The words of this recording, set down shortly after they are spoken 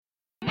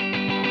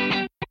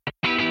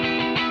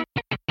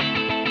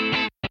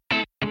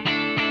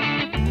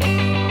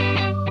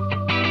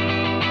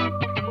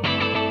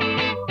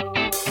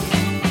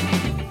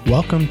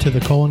Welcome to the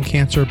Colon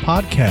Cancer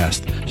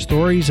Podcast,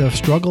 stories of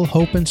struggle,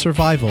 hope, and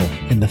survival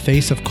in the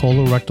face of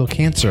colorectal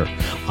cancer.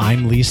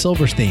 I'm Lee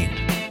Silverstein.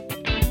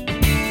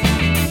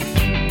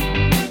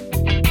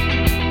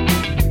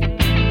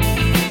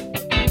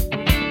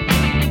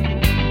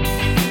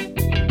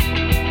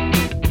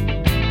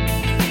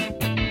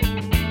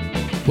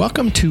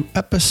 Welcome to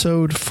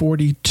episode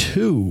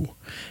 42,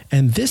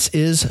 and this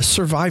is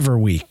Survivor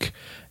Week.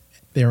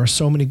 There are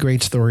so many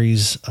great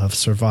stories of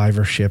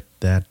survivorship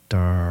that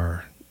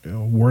are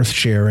worth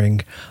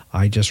sharing.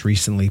 I just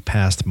recently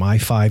passed my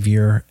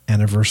 5-year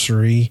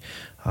anniversary.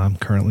 I'm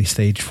currently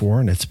stage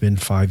 4, and it's been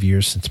 5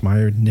 years since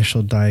my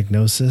initial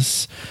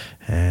diagnosis.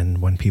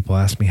 And when people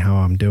ask me how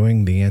I'm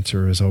doing, the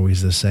answer is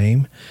always the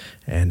same.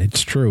 And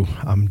it's true.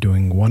 I'm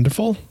doing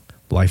wonderful.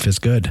 Life is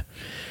good.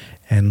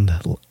 And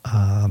the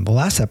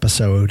last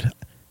episode,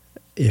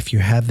 if you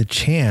had the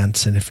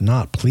chance, and if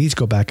not, please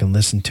go back and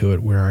listen to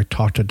it, where I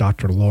talked to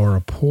Dr.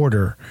 Laura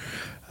Porter,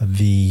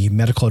 the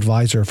medical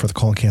advisor for the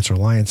Colon Cancer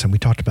Alliance, and we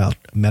talked about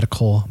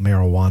medical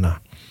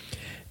marijuana.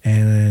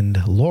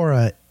 And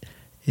Laura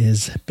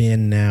has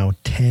been now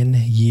 10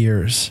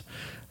 years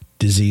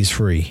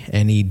disease-free.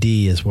 NED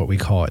is what we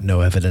call it, no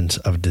evidence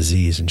of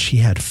disease. And she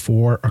had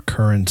 4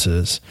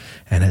 occurrences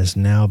and has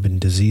now been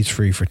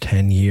disease-free for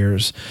 10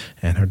 years.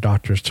 And her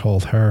doctors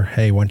told her,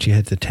 hey, once you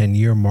hit the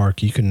 10-year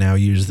mark, you can now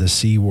use the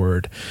C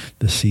word,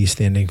 the C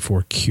standing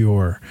for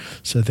cure.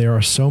 So there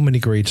are so many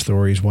great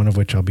stories, one of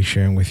which I'll be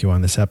sharing with you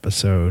on this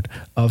episode,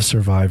 of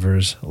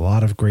survivors. A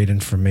lot of great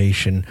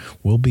information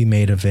will be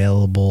made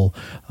available.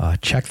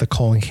 Check the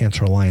Colon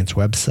Cancer Alliance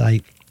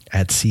website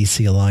at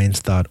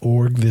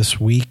ccalliance.org this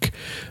week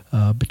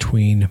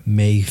between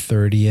May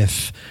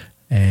 30th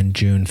and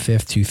June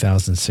 5th,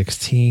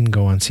 2016.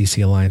 Go on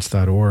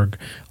ccalliance.org.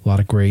 A lot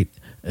of great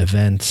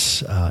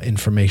events,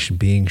 information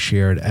being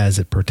shared as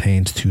it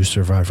pertains to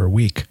Survivor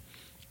Week.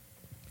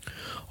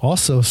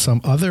 Also,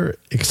 some other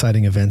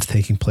exciting events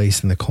taking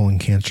place in the colon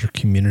cancer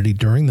community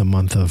during the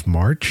month of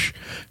March.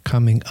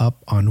 Coming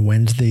up on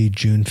Wednesday,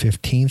 June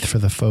 15th, for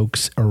the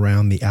folks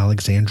around the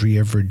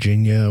Alexandria,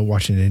 Virginia,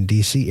 Washington,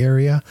 D.C.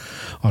 area.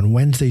 On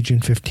Wednesday,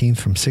 June 15th,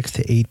 from 6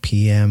 to 8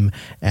 p.m.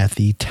 at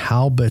the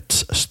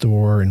Talbot's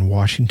store in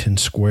Washington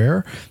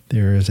Square.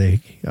 There is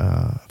a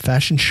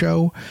fashion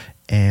show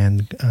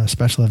and a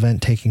special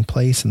event taking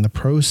place, and the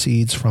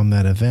proceeds from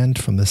that event,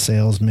 from the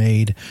sales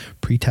made,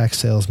 pre-tax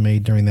sales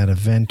made during that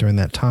event, during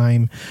that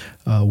time,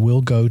 will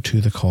go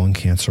to the Colon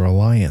Cancer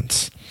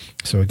Alliance.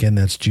 So again,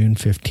 that's June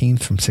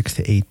 15th from 6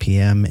 to 8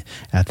 p.m.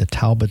 at the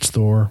Talbot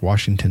Store,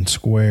 Washington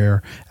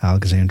Square,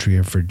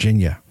 Alexandria,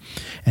 Virginia.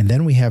 And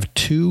then we have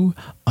 2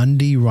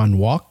 Undie Run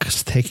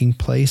Walks taking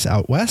place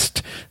out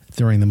west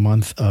during the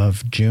month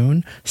of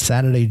June.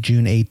 Saturday,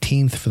 June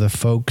 18th, for the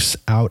folks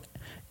out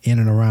in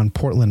and around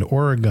Portland,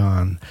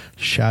 Oregon.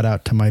 Shout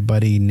out to my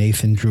buddy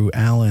Nathan Drew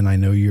Allen. I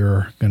know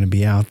you're going to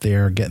be out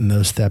there getting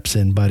those steps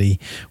in, buddy.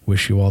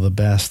 Wish you all the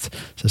best.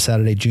 So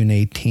Saturday, June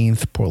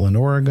 18th, Portland,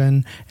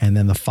 Oregon. And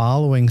then the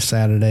following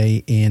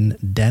Saturday in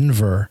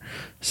Denver,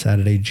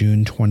 Saturday,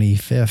 June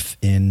 25th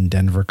in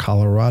Denver,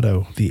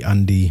 Colorado, the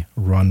Undie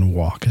Run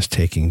Walk is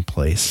taking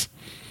place.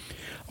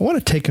 I want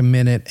to take a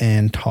minute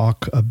and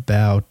talk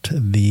about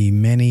the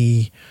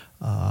many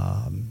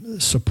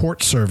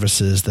support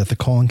services that the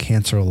Colon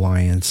Cancer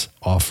Alliance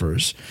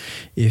offers.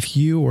 If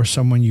you or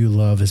someone you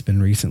love has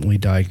been recently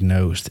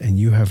diagnosed and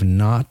you have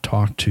not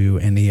talked to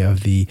any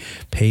of the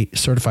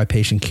certified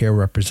patient care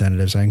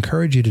representatives, I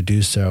encourage you to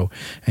do so.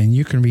 And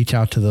you can reach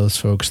out to those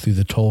folks through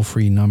the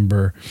toll-free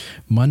number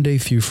Monday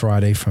through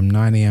Friday from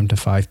 9 a.m. to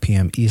 5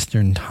 p.m.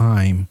 Eastern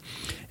Time.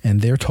 And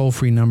their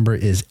toll-free number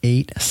is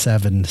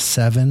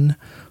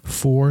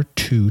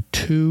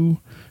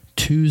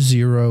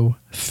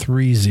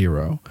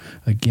 877-422-2030.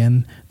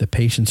 Again, the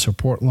patient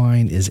support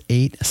line is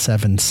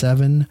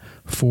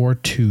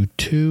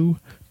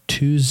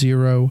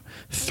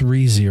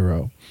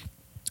 877-422-2030.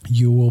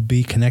 You will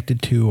be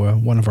connected to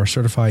one of our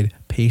certified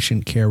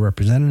patient care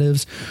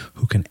representatives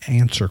who can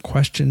answer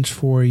questions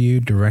for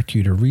you, direct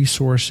you to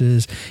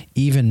resources,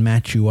 even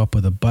match you up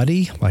with a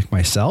buddy like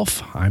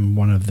myself. I'm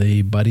one of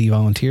the buddy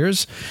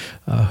volunteers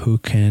who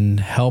can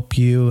help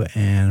you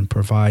and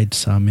provide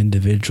some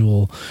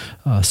individual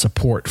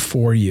support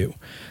for you.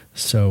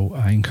 So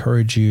I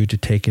encourage you to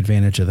take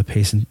advantage of the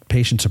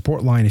patient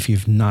support line if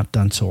you've not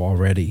done so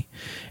already.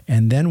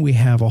 And then we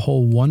have a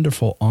whole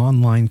wonderful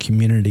online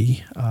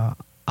community.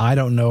 I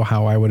don't know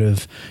how I would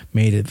have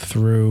made it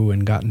through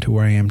and gotten to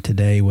where I am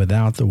today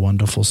without the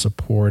wonderful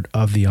support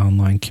of the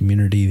online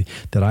community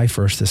that I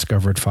first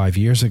discovered 5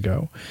 years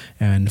ago.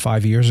 And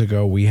 5 years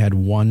ago, we had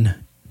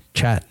 1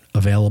 chat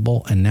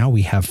available, and now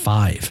we have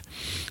 5.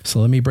 So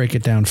let me break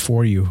it down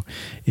for you.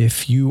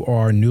 If you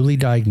are newly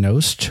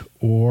diagnosed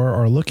or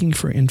are looking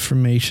for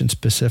information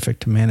specific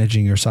to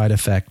managing your side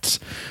effects,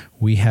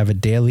 we have a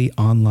daily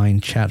online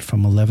chat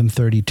from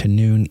 11:30 to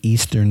noon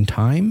Eastern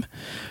Time.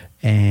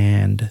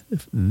 And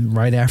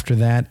right after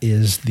that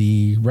is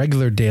the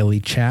regular daily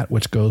chat,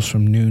 which goes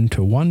from noon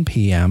to 1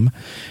 p.m.,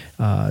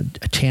 a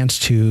chance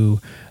to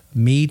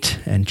meet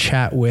and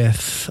chat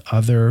with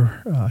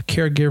other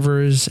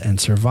caregivers and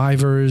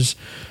survivors.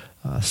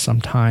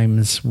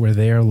 Sometimes we're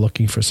there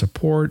looking for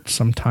support.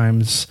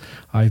 Sometimes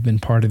I've been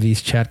part of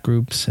these chat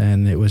groups,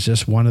 and it was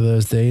just one of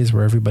those days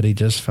where everybody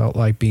just felt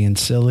like being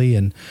silly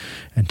and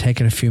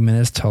taking a few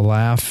minutes to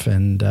laugh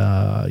and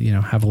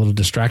have a little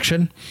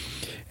distraction.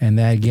 And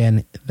that,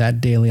 again,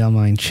 that daily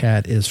online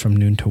chat is from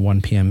noon to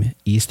 1 p.m.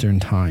 Eastern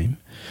Time.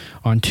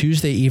 On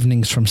Tuesday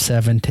evenings from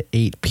 7 to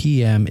 8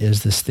 p.m.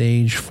 is the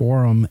Stage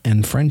Forum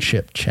and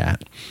Friendship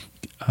Chat,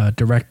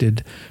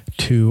 directed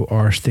to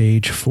our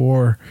Stage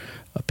 4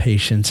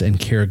 patients and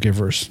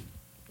caregivers.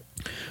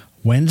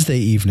 Wednesday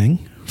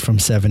evening from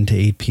 7 to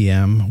 8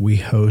 p.m., we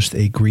host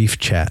a grief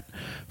chat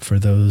for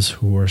those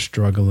who are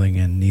struggling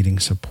and needing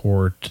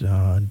support,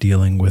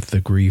 dealing with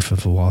the grief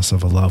of the loss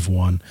of a loved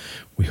one.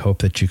 We hope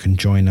that you can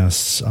join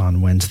us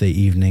on Wednesday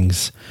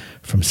evenings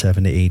from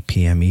 7 to 8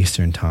 p.m.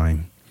 Eastern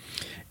Time.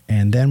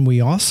 And then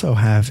we also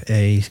have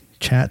a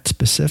chat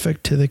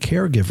specific to the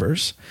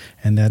caregivers,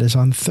 and that is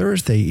on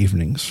Thursday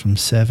evenings from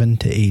 7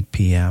 to 8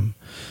 p.m.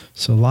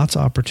 So lots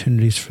of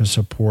opportunities for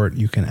support.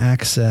 You can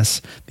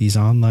access these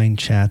online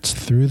chats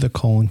through the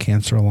Colon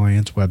Cancer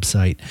Alliance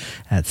website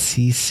at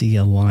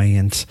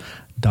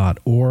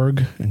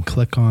ccalliance.org and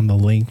click on the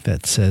link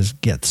that says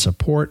Get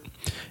Support,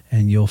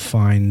 and you'll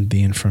find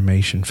the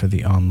information for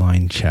the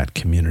online chat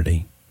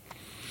community.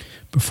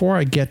 Before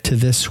I get to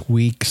this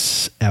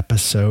week's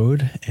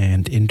episode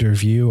and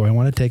interview, I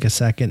want to take a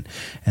second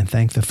and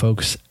thank the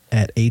folks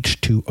at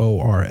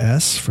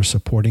H2ORS for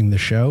supporting the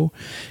show.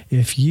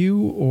 If you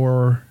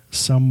or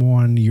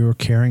someone you're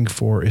caring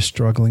for is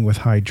struggling with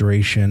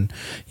hydration,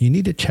 you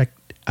need to check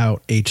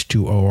out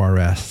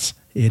H2ORS.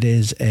 It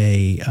is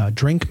a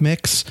drink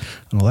mix,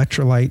 an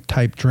electrolyte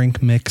type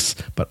drink mix,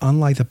 but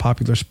unlike the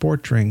popular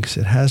sport drinks,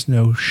 it has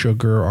no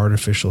sugar,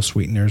 artificial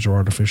sweeteners, or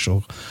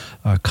artificial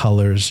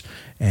colors,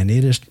 and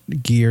it is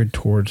geared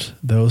towards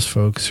those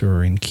folks who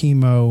are in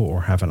chemo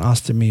or have an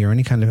ostomy or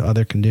any kind of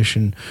other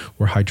condition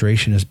where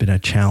hydration has been a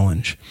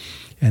challenge.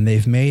 And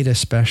they've made a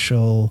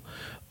special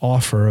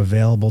offer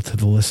available to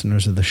the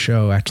listeners of the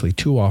show, actually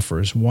two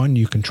offers. One,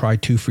 you can try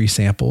 2 free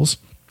samples.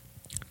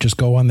 Just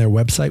go on their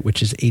website,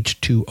 which is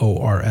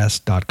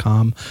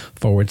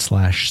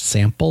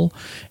h2ors.com/sample,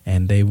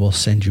 and they will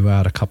send you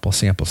out a couple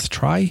samples to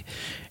try.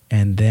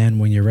 And then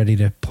when you're ready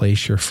to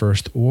place your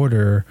first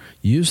order,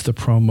 use the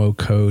promo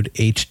code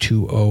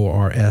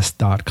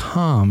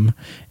h2ors.com,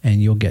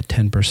 and you'll get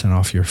 10%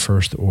 off your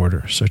first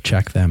order. So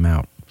check them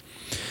out.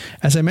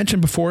 As I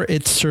mentioned before,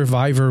 it's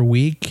Survivor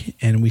Week,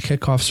 and we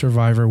kick off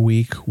Survivor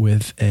Week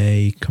with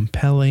a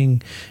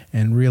compelling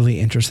and really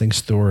interesting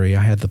story.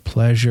 I had the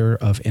pleasure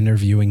of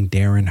interviewing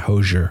Darren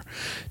Hosier.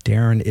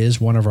 Darren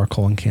is one of our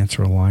Colon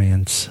Cancer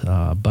Alliance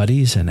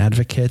buddies and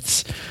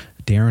advocates.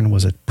 Darren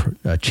was a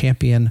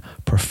champion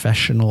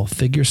professional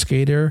figure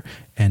skater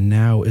and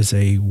now is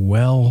a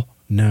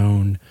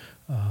well-known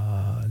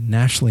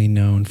nationally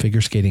known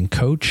figure skating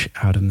coach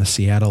out in the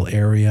Seattle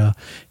area.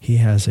 He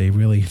has a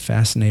really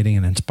fascinating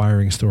and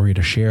inspiring story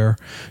to share.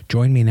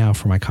 Join me now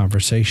for my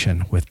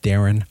conversation with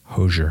Darren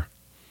Hosier.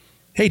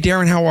 Hey,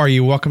 Darren, how are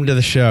you? Welcome to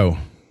the show.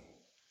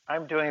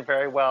 I'm doing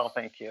very well,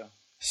 thank you.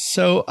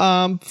 So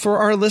for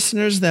our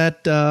listeners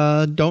that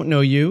don't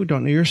know you,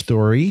 don't know your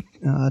story,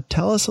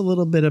 tell us a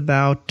little bit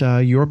about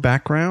your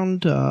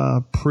background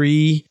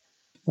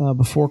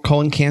before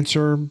colon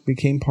cancer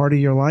became part of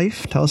your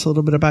life. Tell us a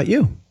little bit about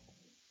you.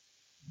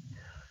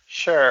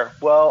 Sure.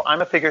 Well,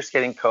 I'm a figure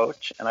skating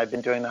coach, and I've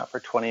been doing that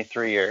for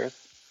 23 years.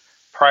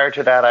 Prior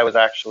to that, I was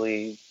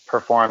actually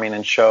performing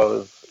in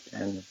shows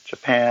in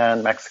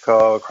Japan,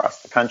 Mexico,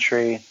 across the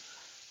country.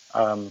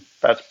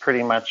 That's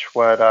pretty much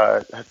what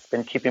has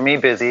been keeping me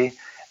busy.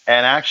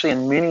 And actually,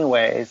 in many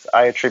ways,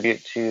 I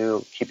attribute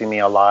to keeping me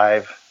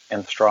alive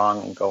and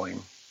strong and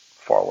going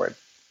forward.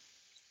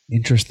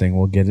 Interesting.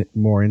 We'll get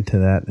more into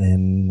that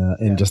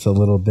in just a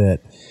little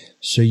bit.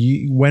 So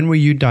when were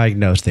you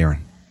diagnosed,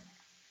 Darren?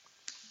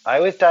 I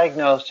was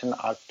diagnosed in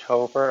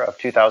October of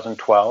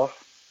 2012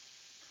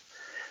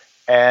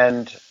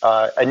 and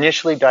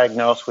initially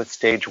diagnosed with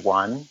stage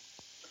 1.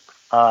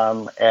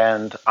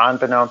 And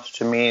unbeknownst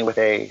to me, with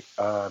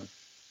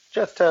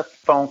just a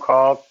phone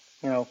call,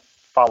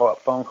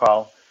 follow-up phone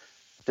call,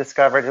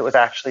 discovered it was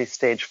actually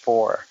stage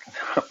 4,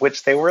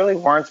 which they really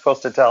weren't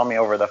supposed to tell me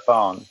over the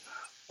phone.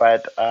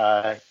 But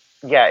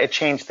it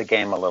changed the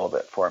game a little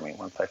bit for me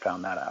once I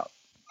found that out.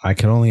 I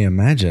can only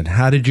imagine.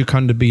 How did you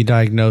come to be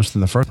diagnosed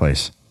in the first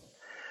place?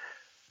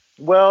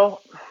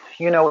 Well,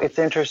 it's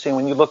interesting.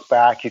 When you look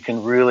back, you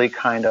can really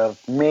kind of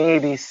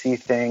maybe see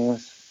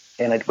things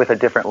with a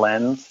different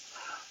lens.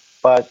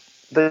 But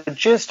the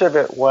gist of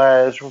it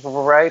was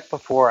right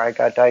before I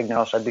got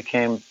diagnosed, I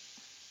became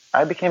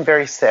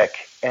very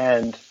sick.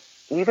 And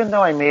even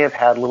though I may have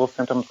had little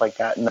symptoms like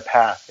that in the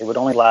past, it would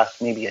only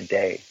last maybe a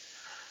day.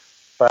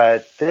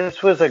 But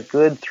this was a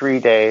good 3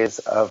 days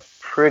of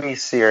pretty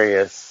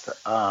serious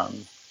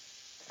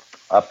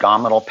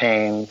abdominal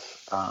pains,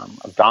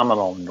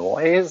 abdominal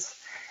noise,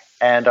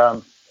 and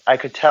I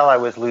could tell I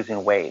was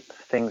losing weight.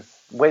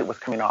 Weight was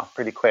coming off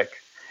pretty quick.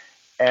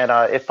 And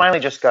it finally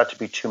just got to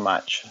be too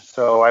much.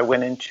 So I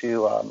went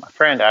into, a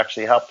friend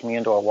actually helped me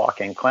into a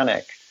walk-in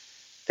clinic.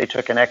 They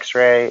took an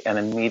x-ray and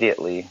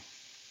immediately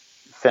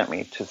sent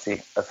me to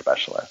see a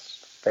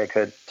specialist. They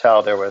could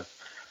tell there was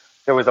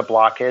a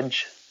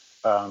blockage,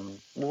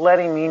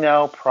 letting me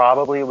know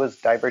probably it was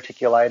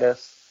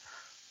diverticulitis,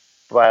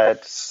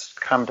 but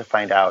come to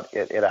find out,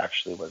 it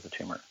actually was a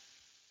tumor.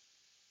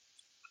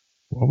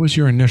 What was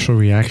your initial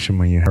reaction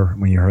when you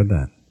heard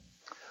that?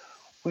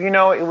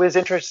 Well, it was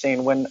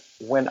interesting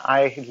when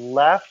I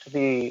left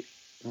the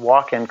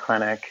walk-in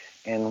clinic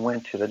and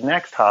went to the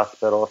next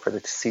hospital for the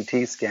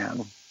CT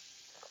scan,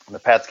 the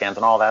PET scans,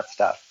 and all that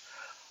stuff.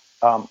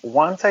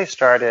 Once I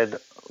started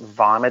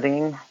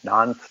vomiting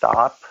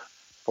nonstop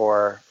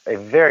for a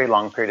very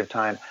long period of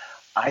time,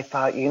 I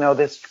thought,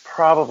 this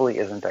probably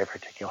isn't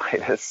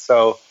diverticulitis.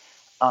 So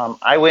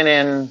I went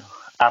in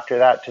after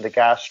that to the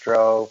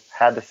gastro,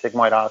 had the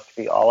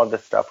sigmoidoscopy. All of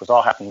this stuff was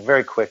all happening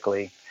very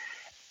quickly.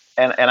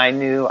 And I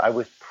knew I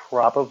was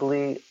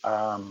probably,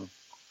 not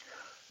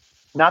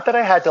that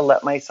I had to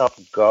let myself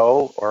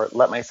go or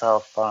let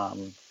myself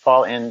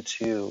fall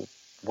into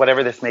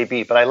whatever this may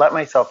be, but I let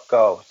myself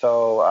go.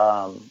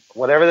 So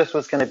whatever this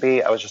was going to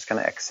be, I was just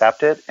going to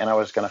accept it and I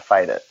was going to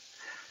fight it.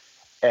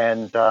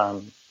 And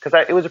because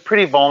it was a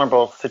pretty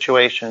vulnerable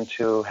situation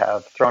to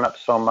have thrown up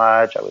so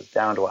much. I was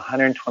down to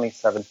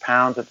 127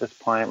 pounds at this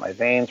point. My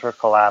veins were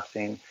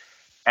collapsing.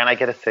 And I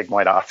get a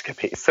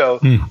sigmoidoscopy. So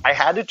I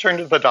had to turn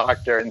to the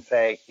doctor and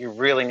say, you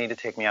really need to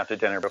take me out to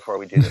dinner before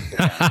we do this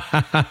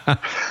again.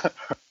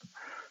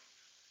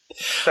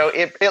 So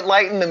it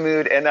lightened the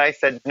mood. And I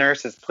said,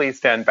 nurses, please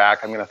stand back.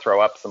 I'm going to throw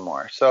up some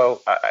more.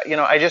 So,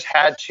 I just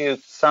had to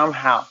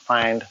somehow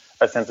find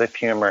a sense of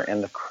humor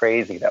in the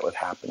crazy that was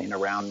happening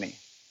around me.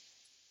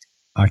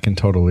 I can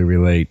totally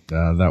relate.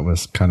 That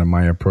was kind of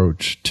my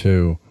approach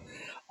too.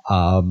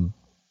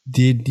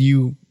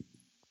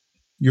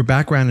 Your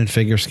background in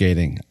figure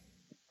skating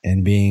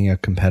and being a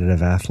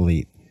competitive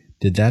athlete,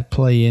 did that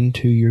play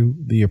into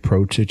the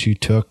approach that you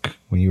took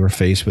when you were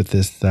faced with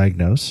this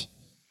diagnosis?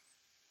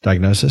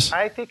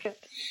 I think it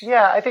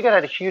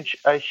had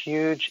a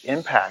huge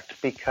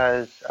impact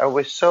because I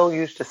was so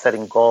used to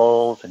setting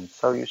goals and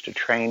so used to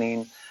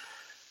training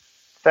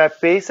that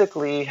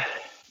basically,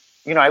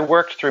 I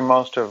worked through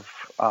most of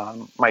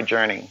my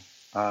journey.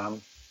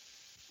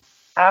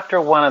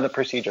 After one of the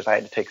procedures, I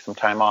had to take some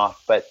time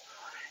off, but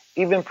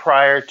even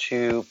prior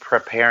to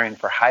preparing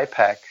for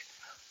HIPEC,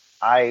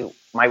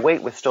 my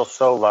weight was still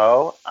so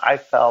low, I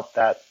felt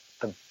that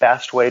the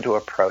best way to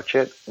approach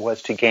it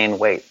was to gain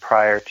weight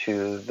prior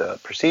to the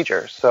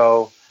procedure.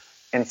 So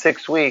in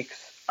 6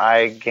 weeks,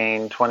 I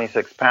gained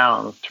 26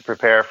 pounds to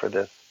prepare for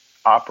this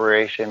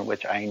operation,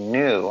 which I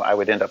knew I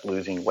would end up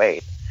losing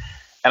weight.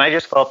 And I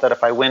just felt that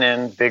if I went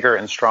in bigger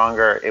and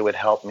stronger, it would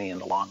help me in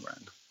the long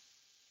run.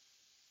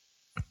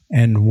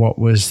 And what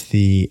was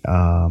the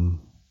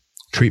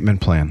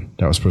treatment plan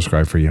that was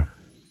prescribed for you?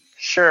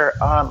 Sure.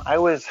 I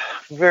was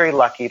very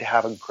lucky to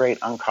have a great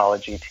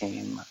oncology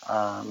team.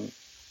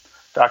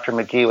 Dr.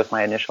 McGee was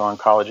my initial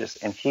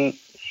oncologist, and he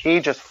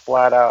just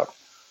flat out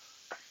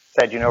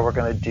said, we're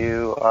going to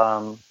do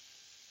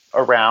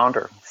a round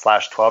or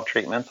 /12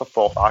 treatments of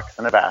FOLFOX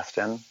and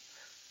Avastin.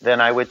 Then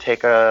I would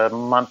take a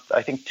month,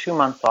 I think 2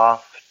 months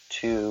off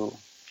to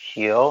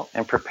heal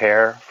and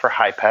prepare for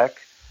HIPEC,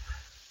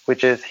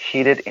 which is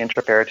heated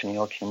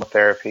intraperitoneal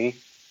chemotherapy.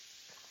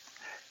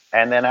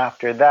 And then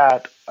after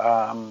that,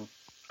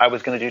 I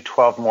was going to do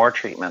 12 more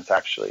treatments,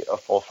 actually,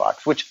 of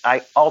FOLFOX, which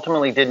I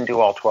ultimately didn't do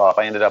all 12.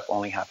 I ended up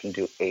only having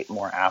to do 8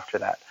 more after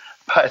that.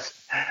 But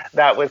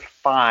that was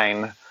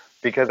fine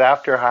because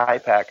after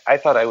HIPEC, I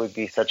thought I would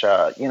be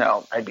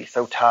I'd be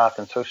so tough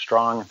and so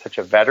strong and such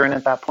a veteran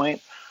at that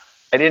point.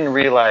 I didn't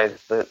realize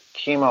that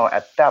chemo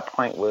at that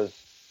point was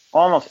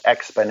almost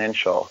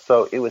exponential.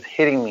 So it was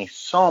hitting me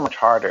so much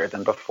harder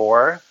than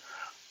before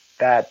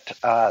that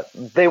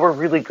they were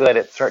really good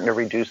at starting to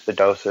reduce the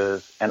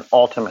doses. And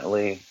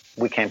ultimately,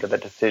 we came to the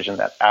decision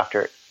that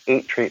after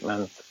 8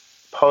 treatments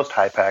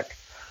post-HIPEC,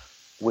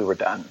 we were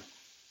done.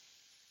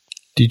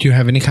 Did you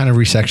have any kind of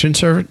resection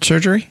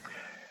surgery?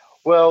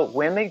 Well,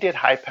 when they did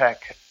HIPEC,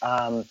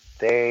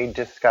 they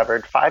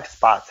discovered 5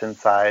 spots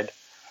inside.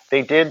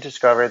 They did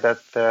discover that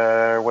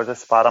there was a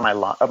spot on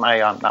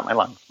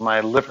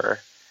my liver,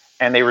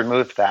 and they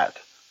removed that.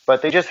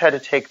 But they just had to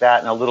take that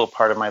and a little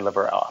part of my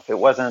liver off. It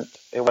wasn't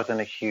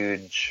a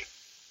huge.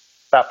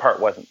 That part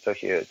wasn't so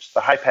huge.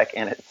 The HIPEC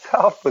in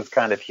itself was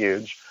kind of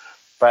huge,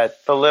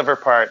 but the liver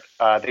part,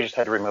 they just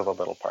had to remove a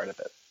little part of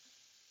it.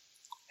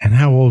 And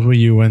how old were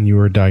you when you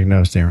were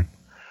diagnosed, Aaron?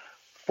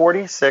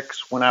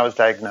 46 when I was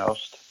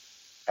diagnosed,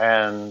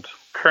 and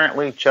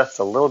currently just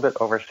a little bit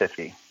over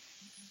 50.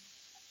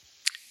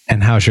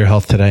 And how's your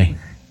health today?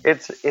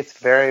 It's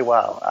very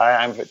well.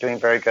 I'm doing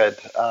very good.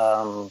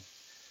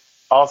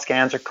 All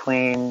scans are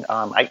clean.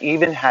 I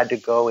even had to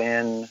go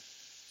in,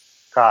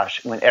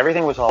 when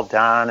everything was all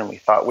done and we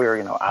thought we were,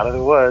 out of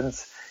the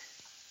woods,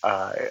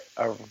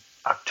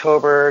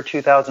 October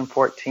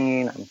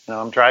 2014,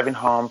 I'm driving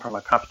home from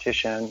a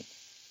competition.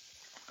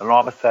 And all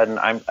of a sudden,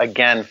 I'm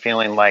again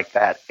feeling like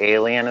that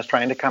alien is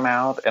trying to come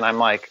out. And I'm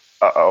like,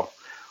 uh-oh,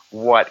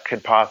 what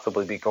could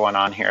possibly be going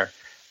on here?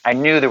 I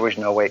knew there was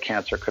no way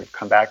cancer could have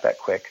come back that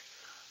quick.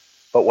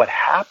 But what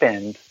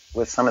happened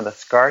with some of the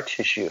scar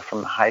tissue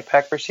from the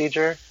HIPEC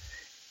procedure,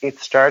 it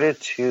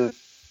started to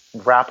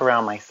wrap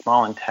around my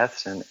small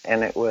intestine,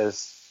 and it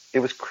was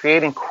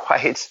creating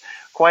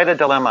quite a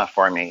dilemma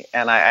for me.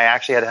 And I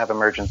actually had to have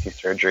emergency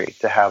surgery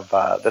to have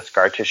the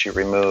scar tissue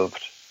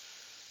removed.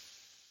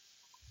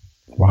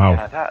 Wow.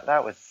 Yeah,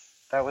 that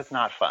was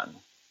not fun.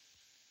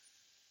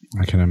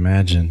 I can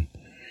imagine.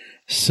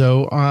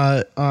 So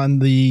on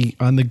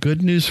the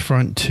good news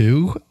front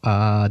too,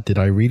 did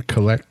I read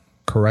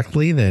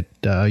correctly that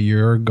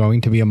you're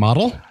going to be a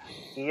model?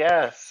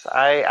 Yes,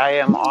 I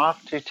am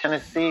off to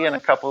Tennessee in a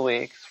couple of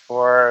weeks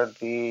for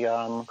the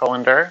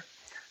Colander.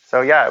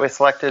 So yeah, I was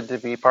selected to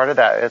be part of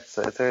that.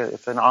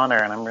 It's an honor,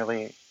 and I'm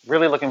really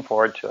looking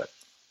forward to it.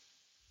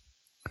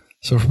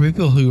 So for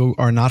people who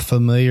are not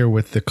familiar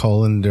with the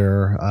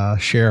Colander,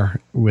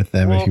 share with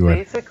them if you would.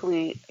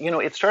 Basically,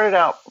 it started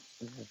out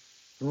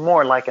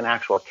more like an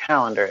actual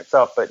calendar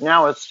itself, but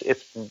now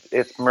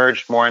it's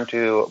merged more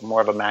into more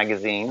of a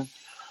magazine,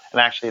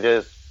 and actually it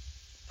is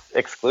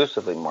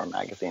exclusively more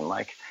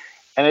magazine-like.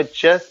 And it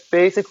just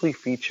basically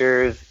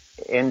features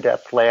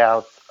in-depth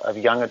layouts of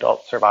young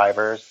adult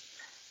survivors,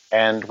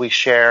 and we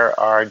share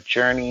our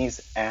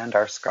journeys and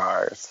our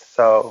scars.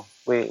 So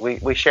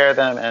we share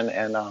them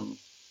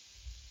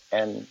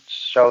and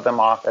show them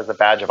off as a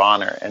badge of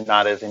honor and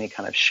not as any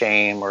kind of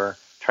shame or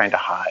trying to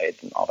hide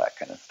and all that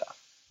kind of stuff.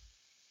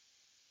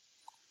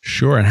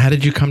 Sure. And how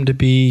did you come to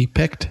be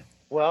picked?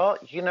 Well,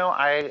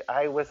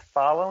 I was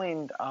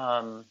following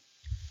the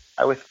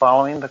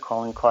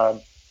Colon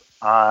Club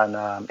on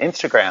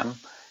Instagram,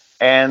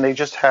 and they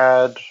just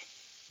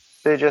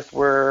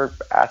were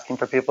asking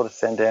for people to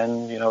send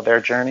in,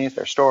 their journeys,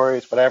 their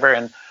stories, whatever.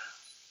 And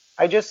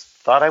I just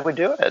thought I would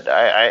do it.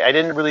 I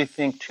didn't really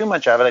think too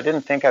much of it. I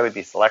didn't think I would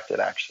be selected,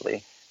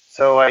 actually.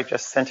 So I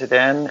just sent it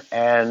in,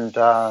 and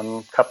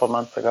a couple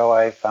months ago,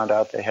 I found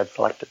out they had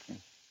selected me.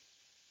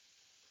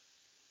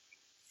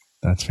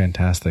 That's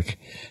fantastic.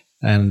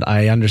 And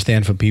I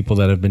understand for people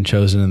that have been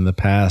chosen in the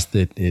past,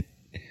 it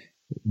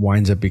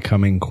winds up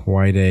becoming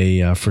quite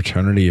a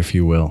fraternity, if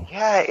you will.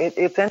 Yeah,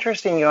 it's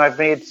interesting. I've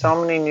made so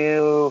many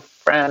new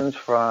friends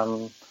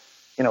from,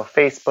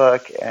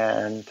 Facebook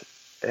and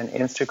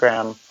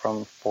Instagram,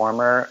 from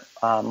former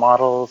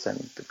models and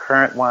the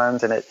current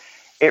ones. And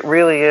it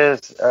really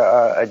is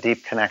a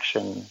deep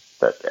connection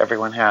that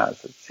everyone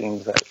has. It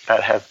seems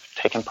that has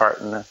taken part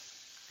in this.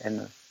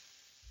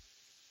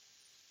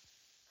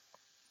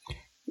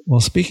 Well,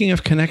 speaking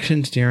of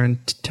connections, Darren,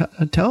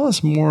 tell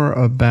us more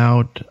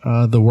about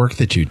the work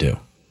that you do.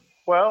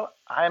 Well,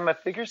 I'm a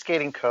figure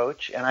skating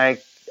coach, and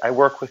I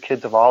work with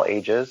kids of all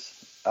ages.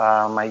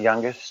 My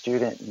youngest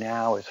student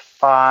now is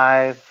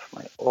 5.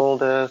 My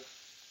oldest,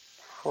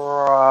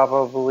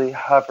 probably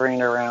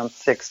hovering around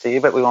 60,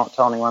 but we won't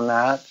tell anyone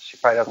that. She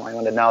probably doesn't want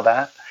anyone to know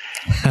that.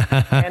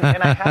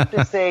 and I have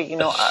to say,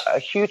 a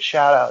huge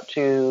shout out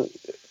to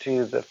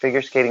the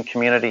figure skating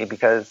community,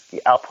 because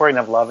the outpouring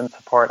of love and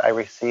support I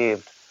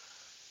received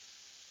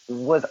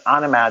was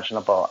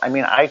unimaginable. I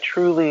mean, I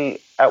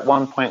truly, at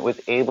one point,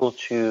 was able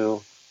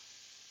to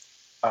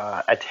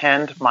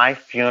attend my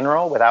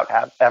funeral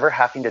without ever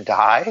having to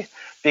die,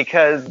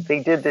 because they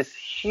did this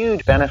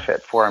huge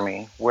benefit for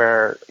me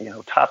where,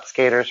 top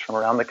skaters from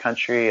around the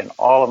country and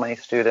all of my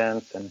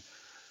students and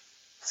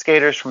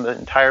skaters from the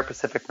entire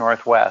Pacific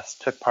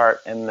Northwest took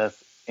part in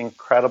this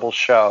incredible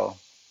show,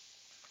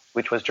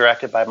 which was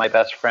directed by my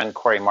best friend,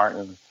 Corey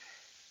Martin.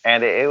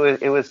 And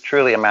it was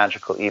truly a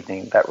magical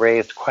evening that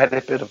raised quite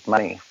a bit of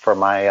money for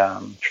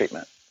my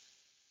treatment.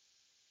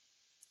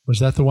 Was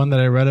that the one that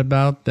I read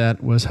about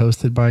that was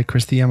hosted by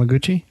Christy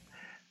Yamaguchi?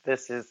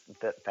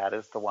 That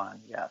is the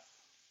one, yes.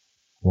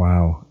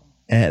 Wow.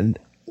 And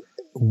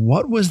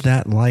what was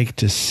that like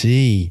to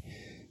see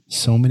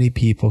so many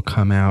people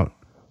come out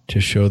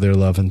to show their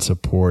love and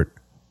support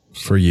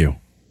for you?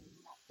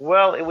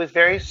 Well, it was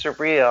very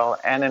surreal.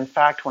 And in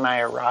fact, when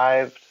I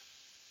arrived,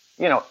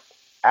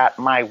 at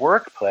my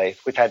workplace,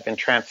 which had been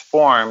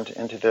transformed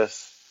into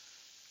this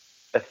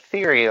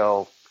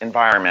ethereal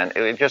environment,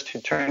 it just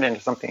had turned into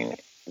something,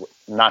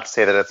 not to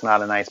say that it's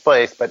not a nice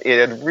place, but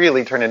it had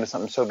really turned into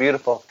something so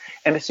beautiful.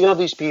 And to see all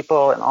these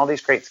people and all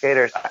these great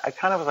skaters, I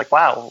kind of was like,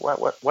 wow,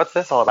 what's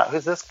this all about?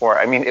 Who's this for?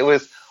 I mean, it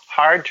was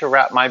hard to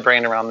wrap my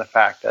brain around the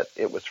fact that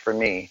it was for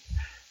me.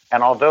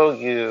 And although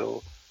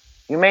you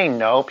may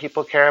know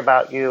people care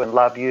about you and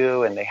love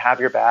you and they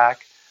have your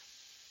back,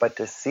 but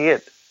to see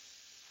it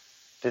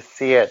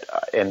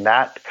in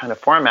that kind of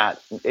format,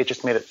 it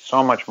just made it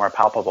so much more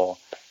palpable.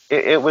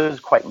 It was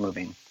quite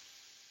moving.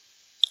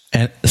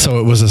 And so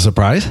it was a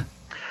surprise?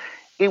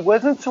 It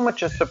wasn't so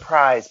much a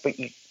surprise,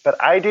 but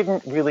I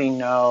didn't really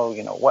know,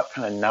 what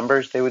kind of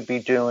numbers they would be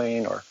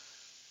doing, or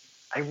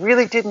I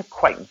really didn't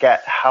quite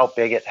get how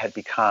big it had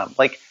become.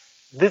 Like,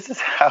 this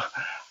is how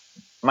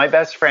my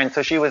best friend,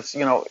 so she was,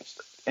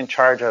 in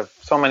charge of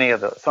so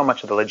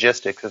much of the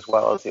logistics as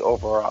well as the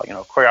overall,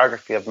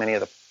 choreography of many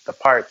of the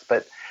parts.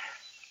 But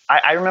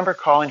I remember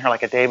calling her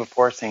like a day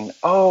before saying,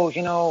 oh,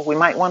 we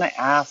might want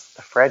to ask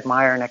the Fred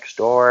Meyer next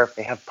door if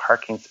they have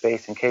parking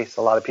space in case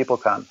a lot of people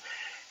come.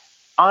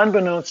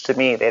 Unbeknownst to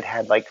me, they'd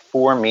had like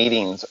 4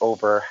 meetings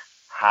over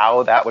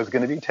how that was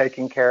going to be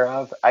taken care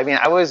of. I mean,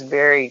 I was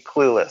very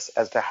clueless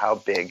as to how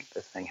big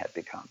this thing had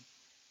become.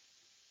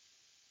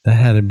 That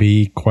had to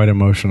be quite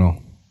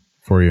emotional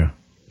for you.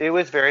 It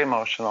was very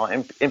emotional.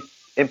 And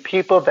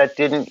people that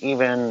didn't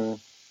even,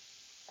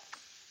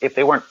 if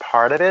they weren't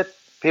part of it,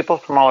 people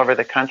from all over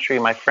the country,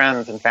 my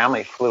friends and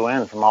family flew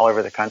in from all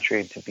over the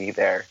country to be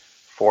there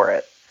for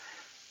it.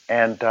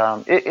 And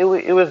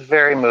it was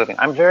very moving.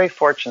 I'm very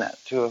fortunate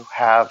to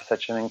have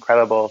such an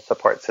incredible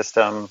support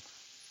system,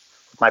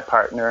 my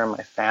partner,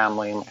 my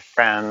family, my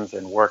friends,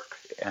 and work,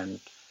 and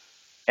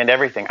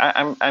everything.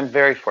 I'm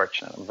very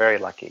fortunate. I'm very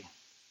lucky.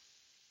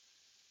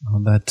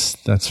 Well,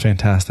 that's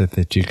fantastic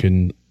that you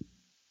can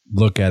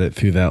look at it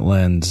through that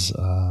lens.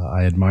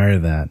 I admire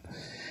that.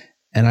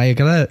 And I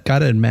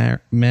gotta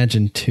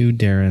imagine too,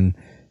 Darren,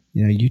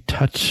 you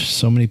touch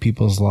so many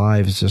people's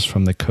lives just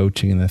from the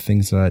coaching and the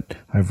things that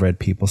I've read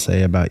people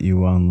say about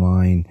you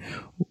online.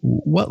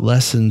 What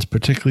lessons,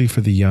 particularly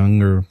for the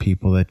younger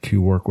people that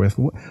you work with,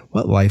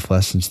 what life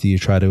lessons do you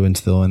try to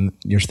instill in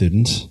your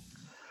students?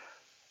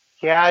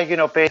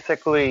 Yeah,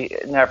 basically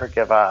never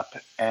give up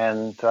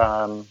and,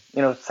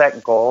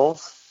 set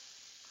goals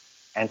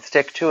and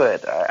stick to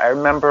it. I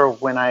remember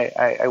when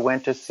I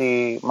went to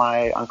see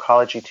my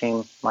oncology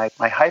team, my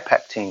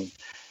HIPEC team,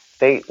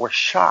 they were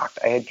shocked.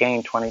 I had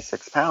gained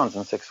 26 pounds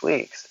in 6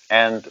 weeks.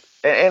 And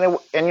I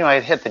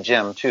had hit the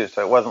gym too.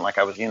 So it wasn't like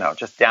I was,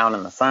 just down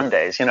in the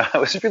Sundays, I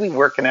was really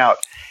working out,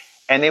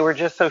 and they were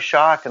just so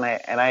shocked. And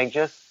I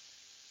just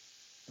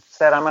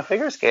said, I'm a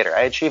figure skater.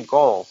 I achieve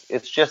goals.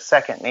 It's just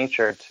second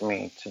nature to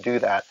me to do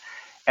that.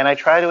 And I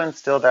try to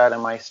instill that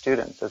in my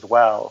students as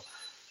well.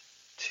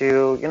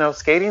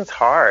 Skating's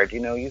hard.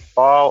 You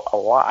fall a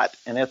lot,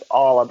 and it's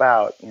all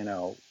about,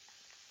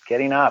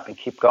 getting up and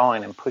keep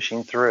going and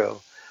pushing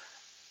through.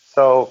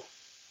 So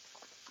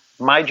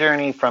my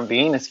journey from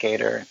being a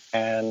skater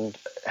and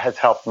has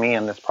helped me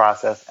in this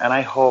process. And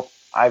I hope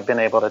I've been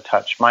able to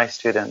touch my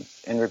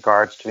students in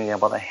regards to being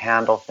able to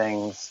handle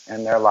things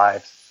in their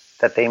lives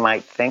that they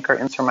might think are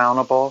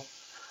insurmountable,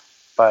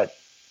 but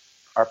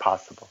are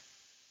possible.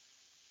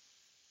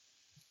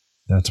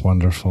 That's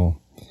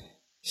wonderful.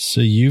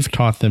 So you've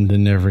taught them to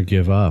never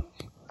give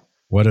up.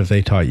 What have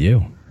they taught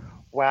you?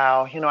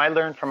 Wow. I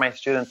learn from my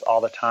students all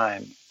the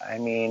time. I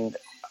mean,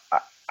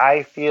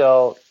 I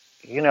feel,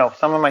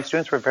 some of my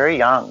students were very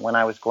young when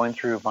I was going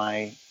through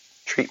my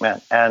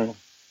treatment, and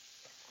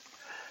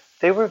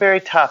they were very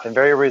tough and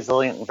very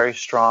resilient and very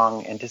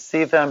strong. And to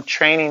see them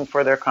training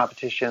for their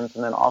competitions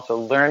and then also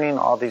learning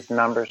all these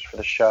numbers for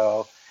the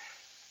show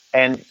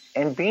and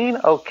being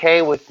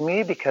okay with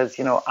me, because,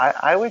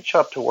 I would show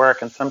up to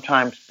work, and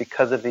sometimes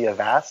because of the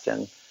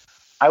Avastin,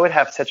 I would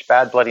have such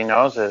bad bloody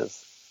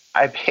noses.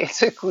 I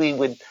basically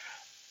would,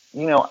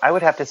 I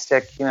would have to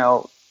stick,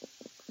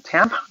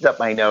 tampons up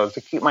my nose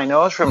to keep my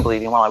nose from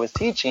bleeding while I was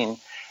teaching.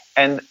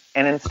 And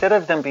instead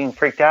of them being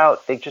freaked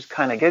out, they just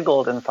kind of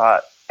giggled and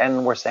thought,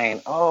 and were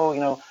saying,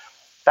 oh,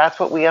 that's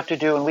what we have to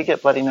do when we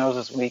get bloody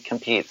noses when we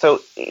compete. So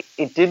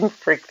it didn't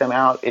freak them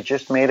out. It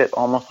just made it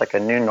almost like a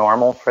new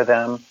normal for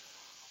them,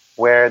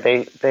 where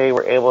they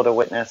were able to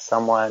witness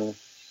someone,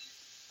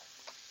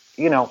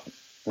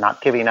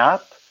 not giving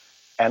up.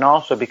 And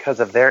also because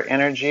of their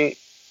energy,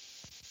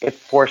 it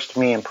forced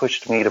me and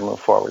pushed me to move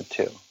forward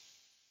too.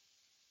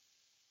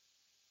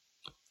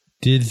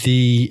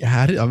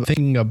 I'm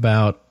thinking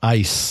about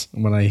ice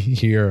when I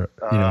hear,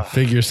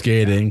 figure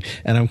skating,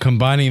 and I'm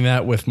combining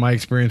that with my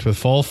experience with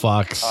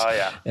FolFox,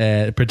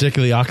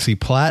 particularly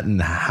Oxyplatin.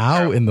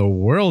 How in the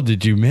world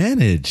did you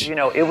manage?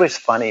 It was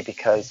funny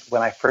because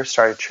when I first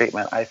started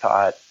treatment, I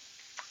thought,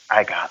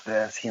 I got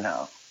this,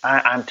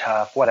 I'm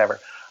tough,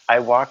 whatever. I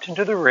walked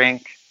into the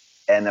rink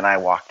and then I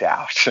walked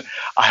out.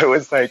 I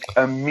was like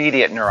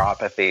immediate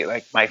neuropathy,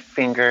 like my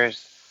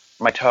fingers,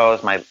 my toes,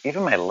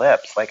 even my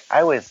lips. Like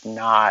I was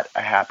not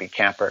a happy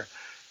camper.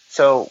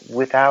 So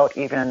without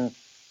even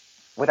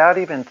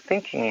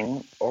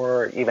thinking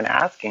or even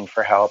asking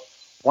for help,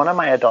 one of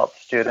my adult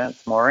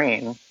students,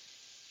 Maureen,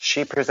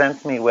 she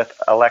presents me with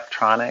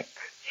electronic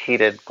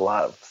heated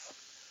gloves.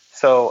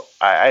 So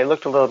I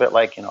looked a little bit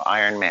like,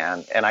 Iron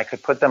Man, and I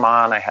could put them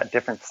on. I had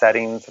different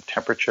settings of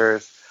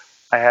temperatures.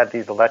 I had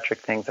these electric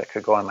things that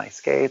could go on my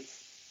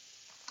skates.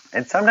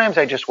 And sometimes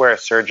I just wear a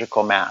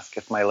surgical mask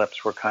if my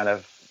lips were kind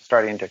of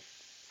starting to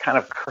kind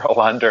of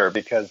curl under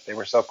because they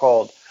were so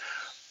cold.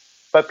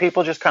 But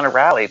people just kind of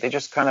rallied. They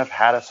just kind of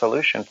had a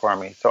solution for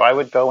me. So I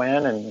would go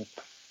in and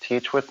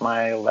teach with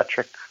my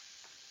electric,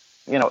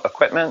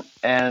 equipment,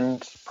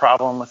 and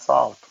problem was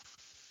solved.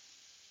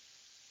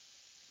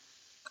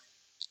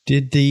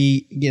 Did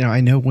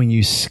I know when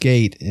you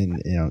skate,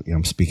 and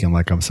I'm speaking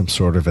like I'm some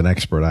sort of an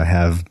expert. I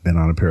have been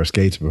on a pair of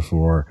skates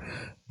before,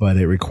 but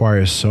it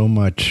requires so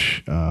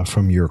much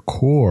from your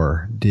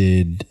core.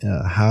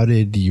 How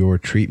did your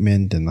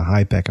treatment and the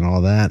HIPEC and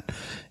all that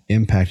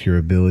impact your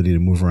ability to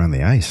move around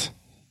the ice?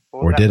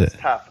 Well, or did it?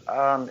 Tough.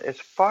 As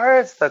far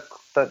as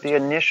the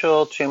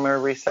initial tumor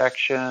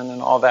resection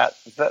and all that,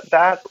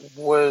 that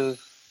was,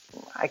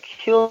 I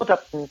healed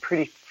up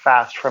pretty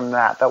fast from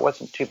that. That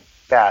wasn't too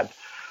bad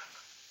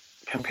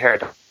compared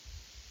to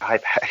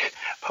HIPEC.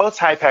 Post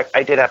HIPEC,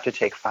 I did have to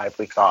take 5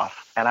 weeks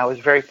off, and I was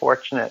very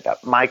fortunate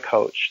that my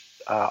coach,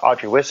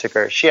 Audrey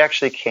Wissiger, she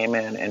actually came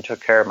in and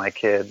took care of my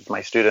kids,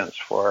 my students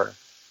for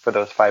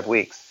those 5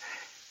 weeks.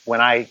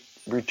 When I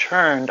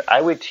returned,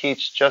 I would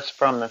teach just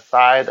from the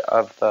side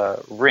of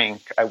the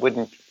rink. I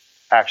wouldn't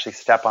actually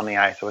step on the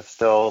ice. It was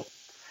still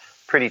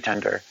pretty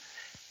tender.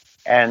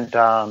 And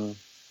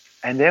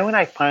then when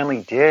I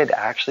finally did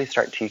actually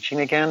start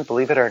teaching again,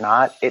 believe it or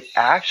not, it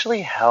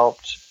actually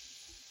helped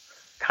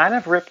kind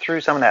of rip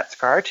through some of that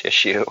scar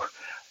tissue.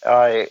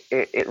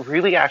 It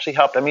really actually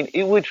helped. I mean,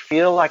 it would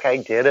feel like I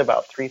did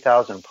about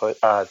 3,000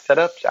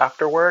 sit-ups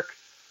after work,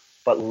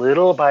 but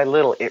little by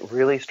little, it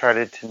really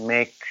started to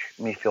make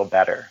me feel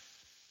better.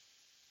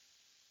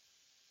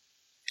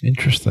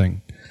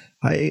 Interesting.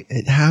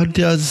 How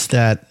does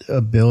that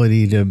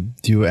ability to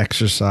do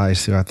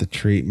exercise throughout the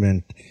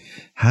treatment,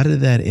 how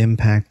did that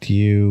impact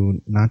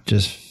you, not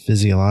just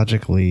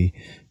physiologically,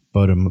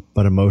 but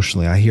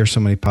emotionally? I hear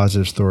so many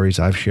positive stories.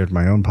 I've shared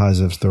my own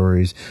positive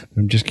stories.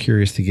 I'm just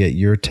curious to get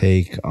your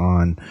take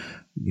on,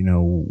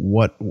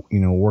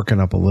 working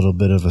up a little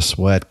bit of a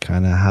sweat,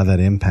 kind of how that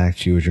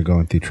impacts you as you're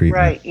going through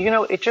treatment. Right.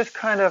 It just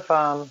kind of,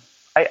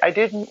 I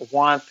didn't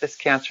want this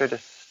cancer to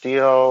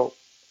steal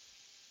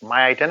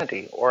my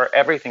identity or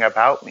everything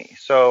about me.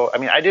 So, I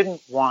mean, I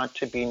didn't want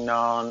to be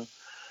known.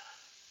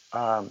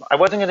 I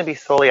wasn't going to be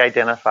solely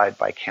identified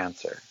by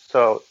cancer.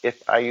 So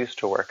if I used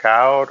to work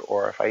out,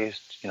 or if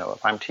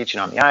if I'm teaching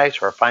on the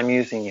ice, or if I'm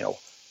using,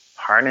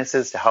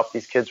 harnesses to help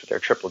these kids with their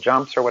triple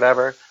jumps or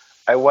whatever,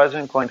 I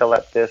wasn't going to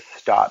let this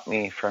stop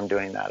me from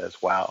doing that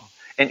as well.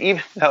 And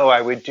even though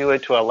I would do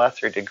it to a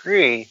lesser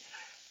degree,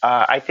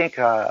 I think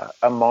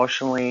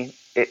emotionally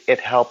it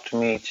helped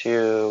me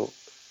to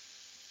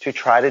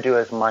try to do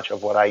as much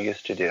of what I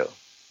used to do.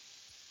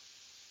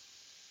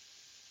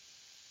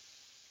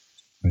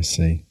 I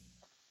see.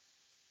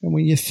 And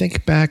when you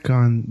think back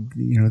on,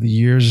 the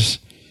years,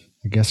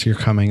 I guess you're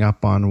coming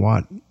up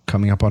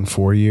on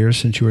 4 years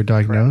since you were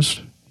diagnosed.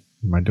 Right.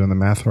 Am I doing the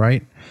math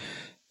right?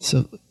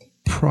 So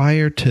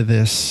prior to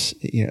this,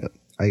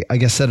 I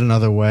guess said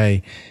another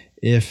way,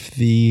 if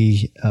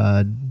the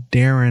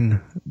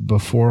Darren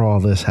before all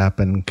this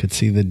happened could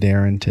see the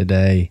Darren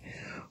today,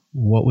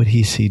 what would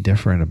he see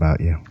different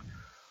about you?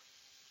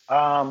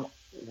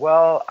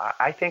 Well,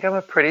 I think I'm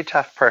a pretty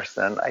tough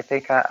person. I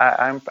think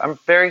I'm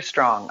very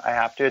strong. I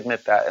have to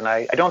admit that. And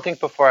I don't think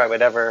before I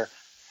would ever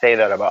say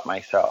that about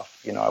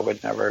myself. I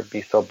would never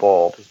be so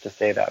bold as to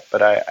say that.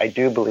 But I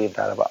do believe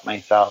that about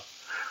myself.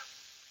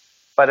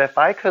 But if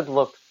I could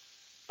look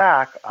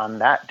back on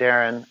that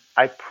Darren,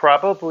 I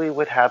probably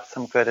would have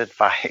some good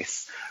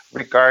advice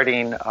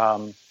regarding,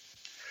 I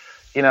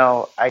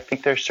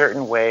think there's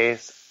certain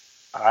ways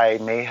I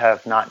may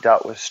have not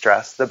dealt with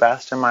stress the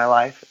best in my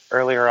life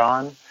earlier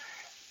on.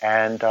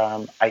 And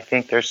I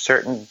think there's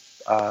certain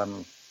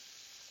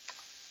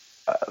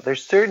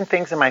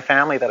things in my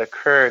family that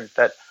occurred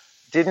that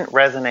didn't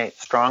resonate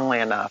strongly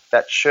enough,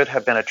 that should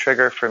have been a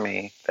trigger for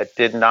me, that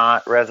did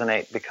not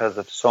resonate because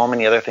of so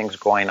many other things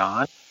going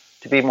on.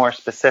 To be more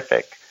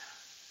specific,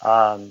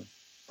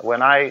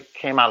 when I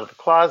came out of the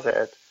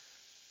closet,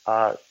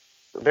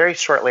 very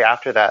shortly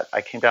after that,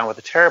 I came down with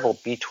a terrible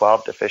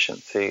B12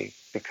 deficiency,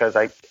 because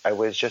I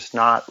was just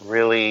not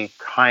really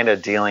kind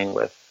of dealing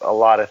with a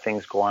lot of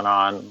things going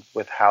on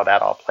with how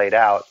that all played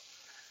out.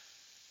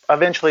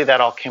 Eventually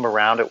that all came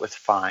around. It was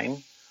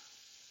fine.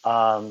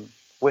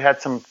 We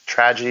had some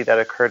tragedy that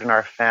occurred in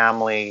our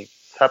family.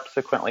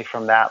 Subsequently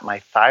from that, my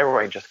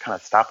thyroid just kind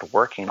of stopped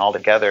working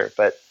altogether.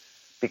 But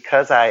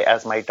because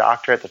as my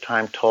doctor at the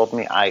time told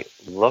me I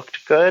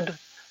looked good,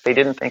 they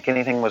didn't think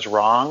anything was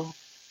wrong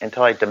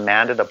until I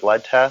demanded a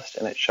blood test,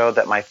 and it showed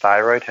that my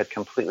thyroid had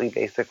completely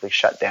basically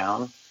shut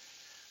down,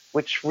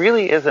 which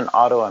really is an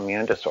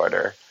autoimmune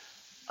disorder.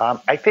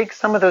 I think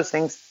some of those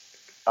things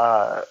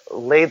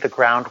laid the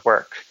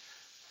groundwork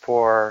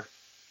for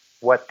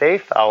what they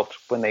felt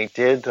when they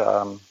did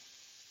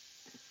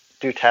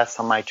do tests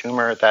on my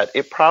tumor, that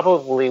it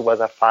probably was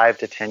a 5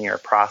 to 10 year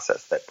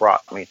process that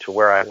brought me to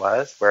where I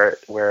was,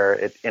 where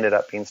it ended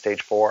up being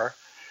stage 4.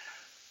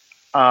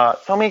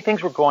 So many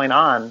things were going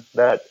on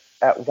that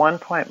at one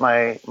point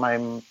my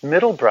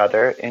middle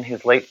brother in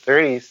his late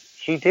 30s,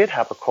 he did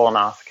have a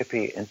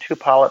colonoscopy and 2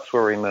 polyps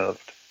were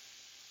removed.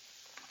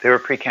 They were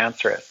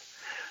precancerous.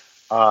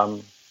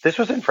 This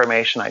was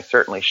information I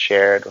certainly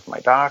shared with my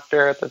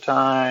doctor at the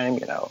time.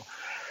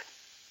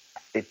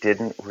 It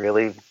didn't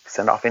really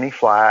send off any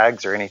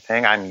flags or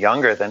anything. I'm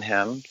younger than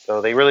him,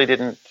 so they really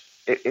didn't.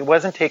 It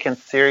wasn't taken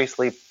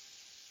seriously,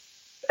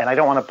 and I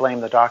don't want to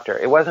blame the doctor.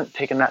 It wasn't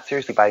taken that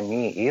seriously by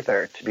me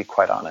either, to be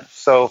quite honest.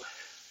 So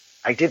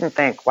I didn't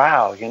think,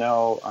 wow,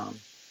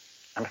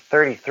 I'm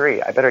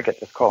 33. I better get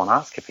this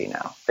colonoscopy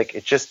now. Like,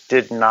 it just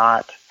did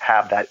not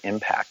have that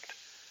impact.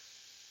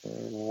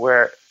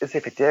 Whereas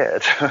if it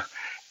did,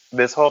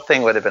 this whole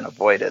thing would have been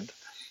avoided.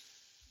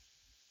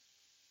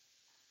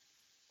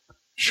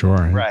 Sure.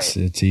 Right.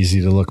 It's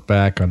easy to look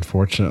back,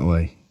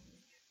 unfortunately.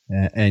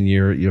 And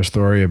your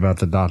story about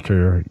the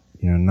doctor,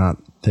 not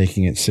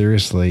taking it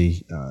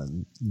seriously,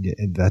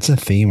 that's a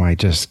theme I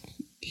just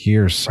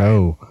hear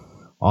so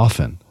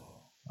often.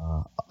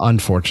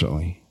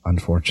 Unfortunately.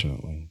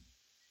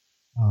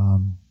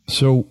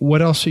 So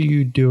what else are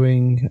you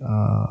doing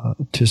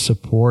to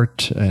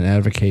support and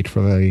advocate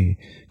for the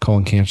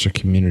colon cancer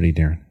community,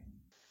 Darren?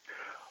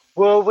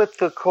 Well, with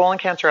the Colon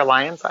Cancer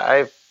Alliance,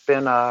 I've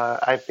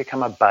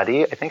become a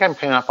buddy. I think I'm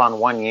coming up on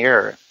 1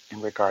 year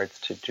in regards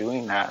to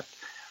doing that,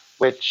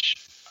 which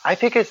I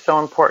think is so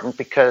important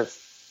because,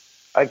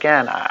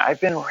 again, I've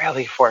been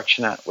really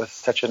fortunate with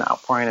such an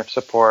outpouring of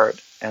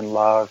support and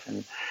love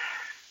and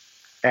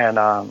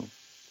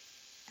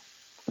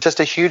just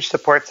a huge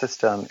support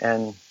system.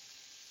 And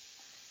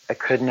I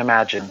could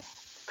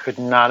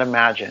not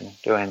imagine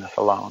doing this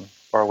alone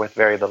or with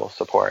very little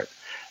support.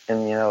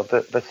 And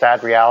the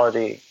sad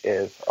reality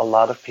is a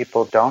lot of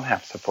people don't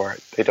have support.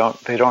 They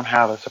don't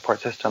have a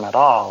support system at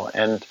all.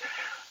 And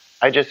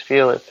I just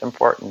feel it's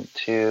important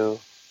to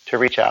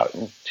reach out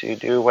and to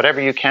do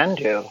whatever you can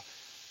do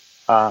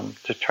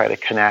to try to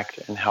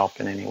connect and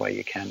help in any way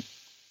you can.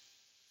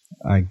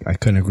 I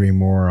couldn't agree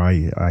more.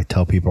 I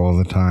tell people all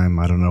the time,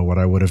 I don't know what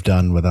I would have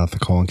done without the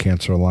Colon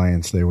Cancer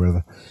Alliance. They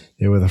were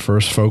the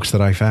first folks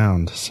that I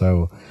found.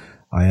 So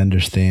I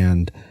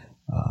understand.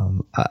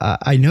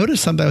 I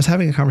noticed something. I was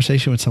having a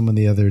conversation with someone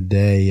the other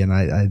day, and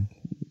I'd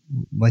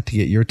like to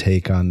get your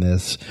take on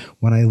this.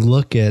 When I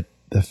look at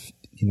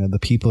the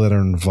people that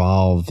are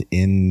involved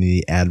in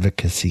the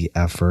advocacy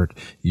effort,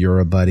 you're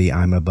a buddy,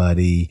 I'm a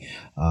buddy.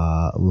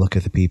 Look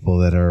at the people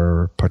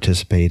that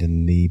participate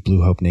in the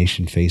Blue Hope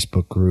Nation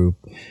Facebook group,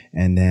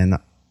 and then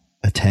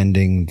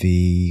attending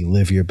the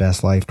Live Your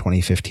Best Life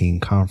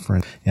 2015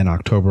 conference in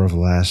October of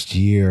last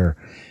year.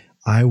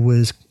 I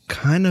was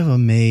kind of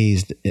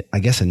amazed, I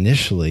guess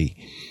initially,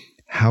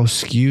 how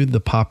skewed the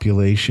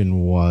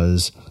population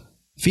was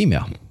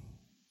female.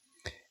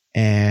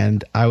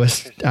 And in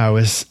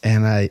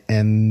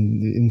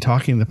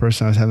talking to the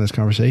person I was having this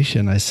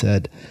conversation, I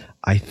said,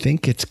 I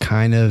think it's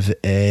kind of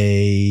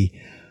a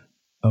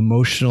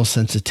emotional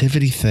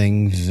sensitivity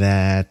thing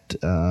that,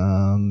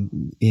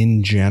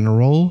 in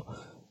general,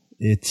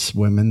 it's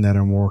women that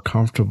are more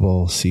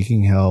comfortable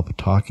seeking help,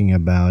 talking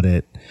about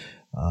it,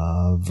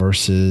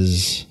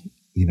 versus,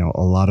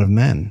 a lot of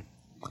men.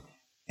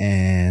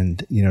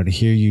 And, to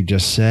hear you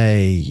just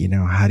say,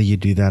 how do you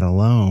do that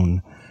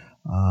alone?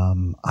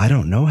 I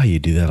don't know how you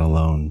do that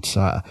alone.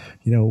 So,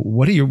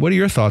 what are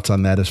your thoughts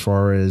on that as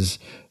far as,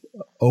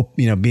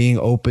 being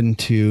open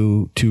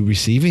to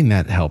receiving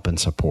that help and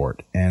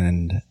support,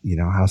 and,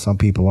 how some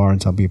people are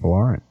and some people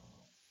aren't?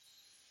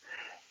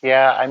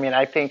 Yeah, I mean,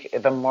 I think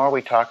the more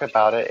we talk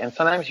about it, and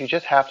sometimes you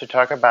just have to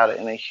talk about it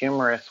in a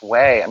humorous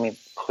way. I mean,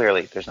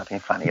 clearly there's nothing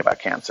funny about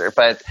cancer,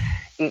 but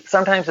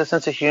sometimes the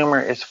sense of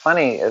humor is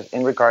funny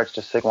in regards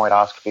to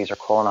sigmoidoscopies or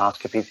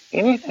colonoscopies.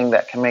 Anything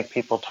that can make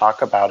people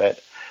talk about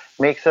it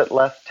makes it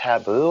less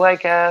taboo, I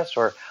guess,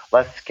 or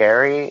less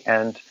scary.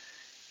 And,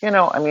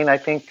 I mean, I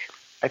think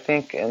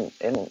in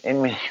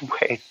many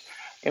ways,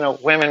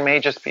 women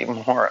may just be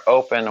more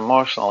open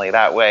emotionally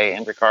that way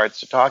in regards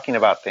to talking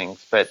about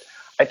things. But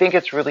I think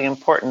it's really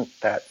important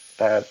that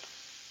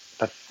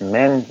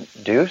men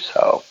do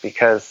so,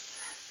 because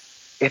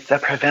it's a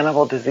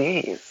preventable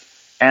disease.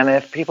 And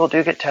if people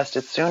do get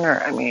tested sooner,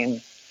 I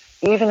mean,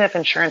 even if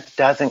insurance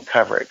doesn't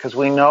cover it, because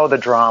we know the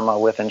drama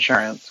with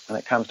insurance when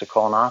it comes to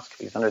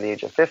colonoscopies under the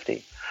age of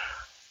 50.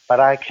 But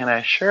I can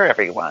assure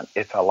everyone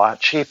it's a lot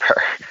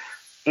cheaper.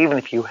 Even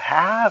if you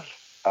have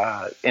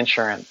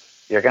insurance,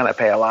 you're going to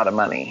pay a lot of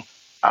money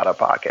out of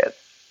pocket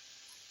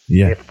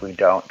if we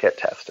don't get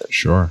tested.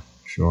 Sure.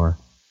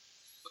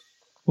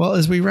 Well,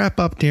 as we wrap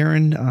up,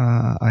 Darren,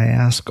 I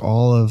ask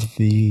all of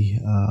the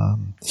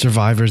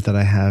survivors that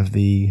I have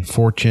the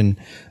fortune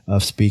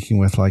of speaking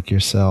with, like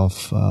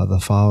yourself, the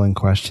following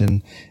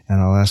question,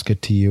 and I'll ask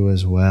it to you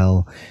as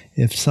well.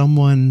 If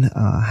someone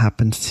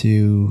happens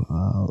to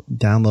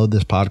download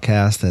this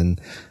podcast and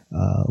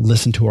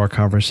listen to our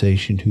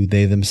conversation, who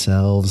they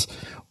themselves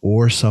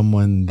or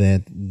someone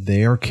that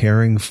they're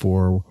caring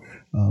for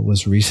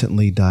was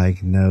recently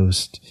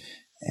diagnosed,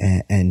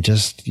 and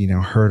just,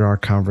 heard our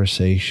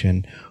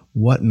conversation,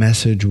 what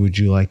message would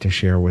you like to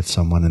share with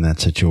someone in that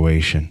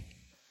situation?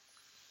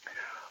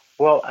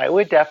 Well, I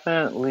would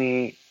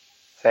definitely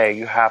say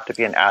you have to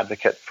be an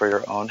advocate for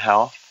your own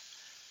health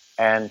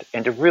and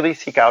to really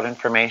seek out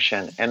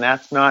information. And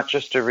that's not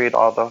just to read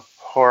all the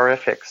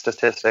horrific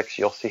statistics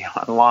you'll see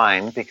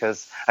online,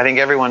 because I think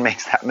everyone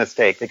makes that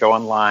mistake. They go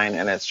online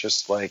and it's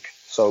just like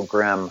so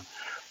grim.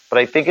 But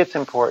I think it's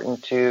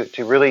important to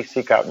really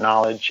seek out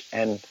knowledge,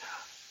 and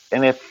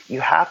if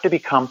you have to be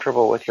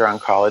comfortable with your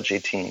oncology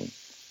team,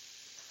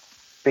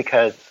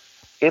 because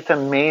it's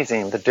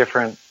amazing the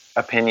different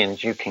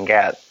opinions you can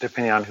get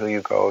depending on who you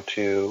go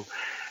to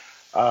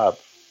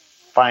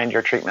find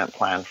your treatment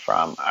plan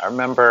from. I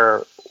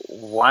remember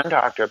one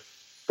doctor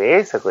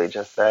basically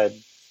just said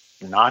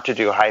not to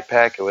do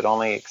HIPEC. It would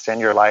only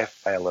extend your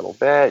life by a little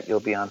bit. You'll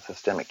be on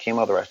systemic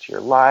chemo the rest of your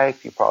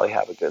life. You probably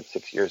have a good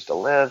 6 years to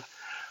live,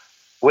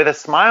 with a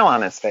smile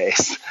on his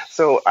face.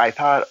 So I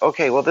thought,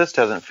 okay, well, this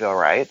doesn't feel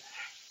right.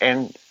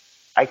 And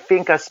I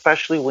think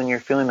especially when you're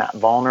feeling that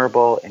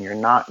vulnerable and you're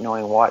not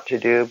knowing what to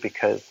do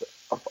because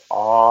of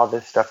all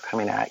this stuff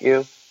coming at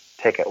you,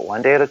 take it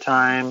one day at a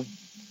time,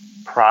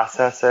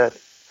 process it.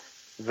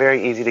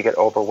 Very easy to get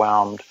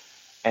overwhelmed,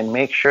 and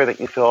make sure that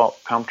you feel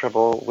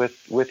comfortable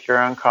with your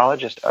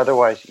oncologist.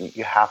 Otherwise,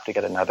 you have to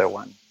get another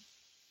one.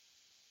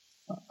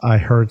 I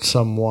heard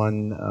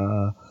someone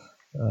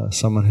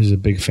who's a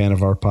big fan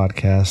of our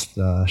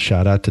podcast,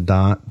 shout out to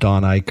Dawn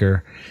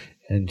Eicher,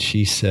 and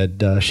she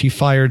said she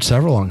fired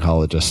several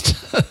oncologists.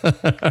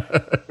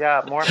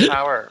 Yeah, more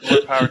power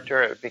to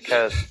her,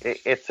 because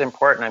it's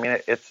important. I mean,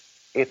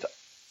 it's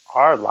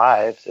our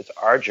lives, it's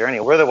our journey.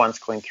 We're the ones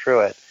going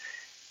through it,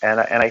 and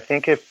I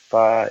think if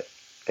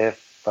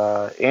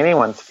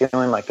anyone's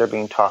feeling like they're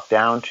being talked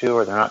down to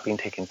or they're not being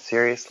taken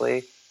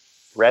seriously,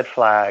 red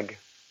flag,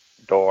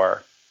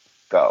 door,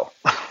 go.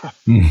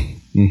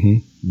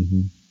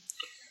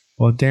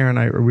 Well, Darren,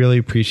 I really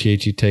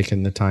appreciate you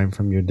taking the time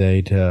from your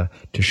day to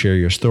share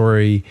your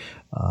story.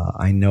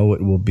 I know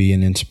it will be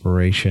an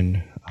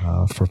inspiration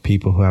for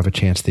people who have a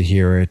chance to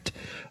hear it.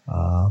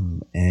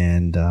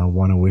 And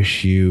want to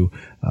wish you,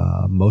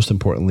 most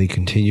importantly,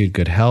 continued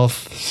good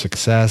health,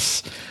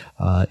 success.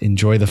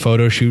 Enjoy the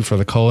photo shoot for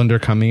the Colander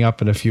coming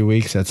up in a few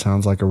weeks. That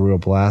sounds like a real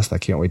blast. I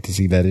can't wait to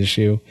see that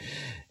issue.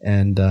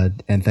 And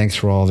thanks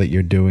for all that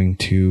you're doing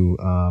to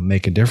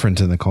make a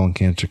difference in the colon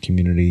cancer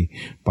community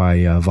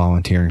by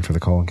volunteering for the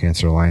Colon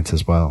Cancer Alliance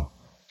as well.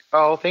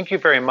 Oh, thank you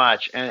very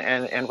much.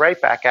 And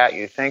right back at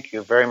you. Thank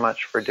you very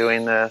much for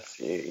doing this.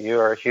 You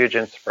are a huge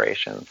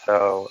inspiration.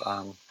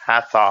 So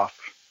hats off.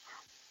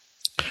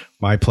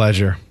 My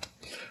pleasure.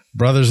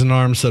 Brothers in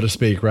arms, so to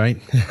speak, right?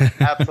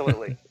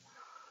 Absolutely.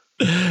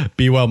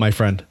 Be well, my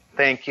friend.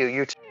 Thank you.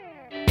 You too.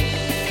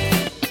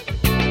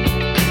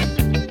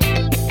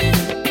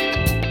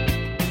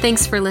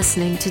 Thanks for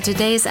listening to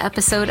today's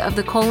episode of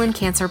the Colon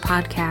Cancer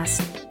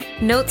Podcast.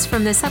 Notes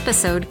from this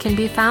episode can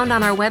be found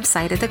on our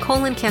website at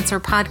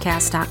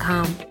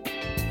thecoloncancerpodcast.com.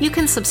 You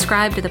can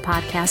subscribe to the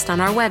podcast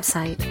on our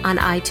website, on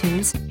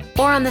iTunes,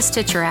 or on the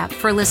Stitcher app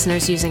for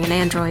listeners using an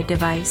Android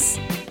device.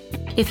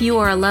 If you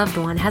or a loved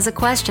one has a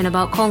question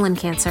about colon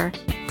cancer,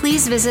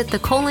 please visit the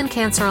Colon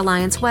Cancer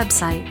Alliance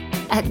website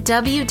at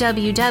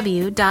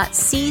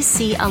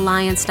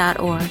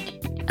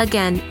www.ccalliance.org.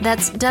 Again,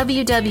 that's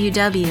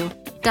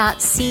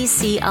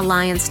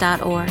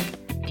www.ccalliance.org.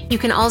 You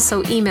can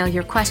also email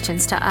your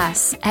questions to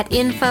us at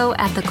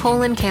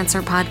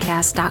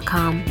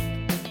info@thecoloncancerpodcast.com.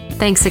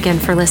 Thanks again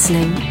for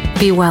listening.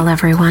 Be well,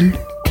 everyone.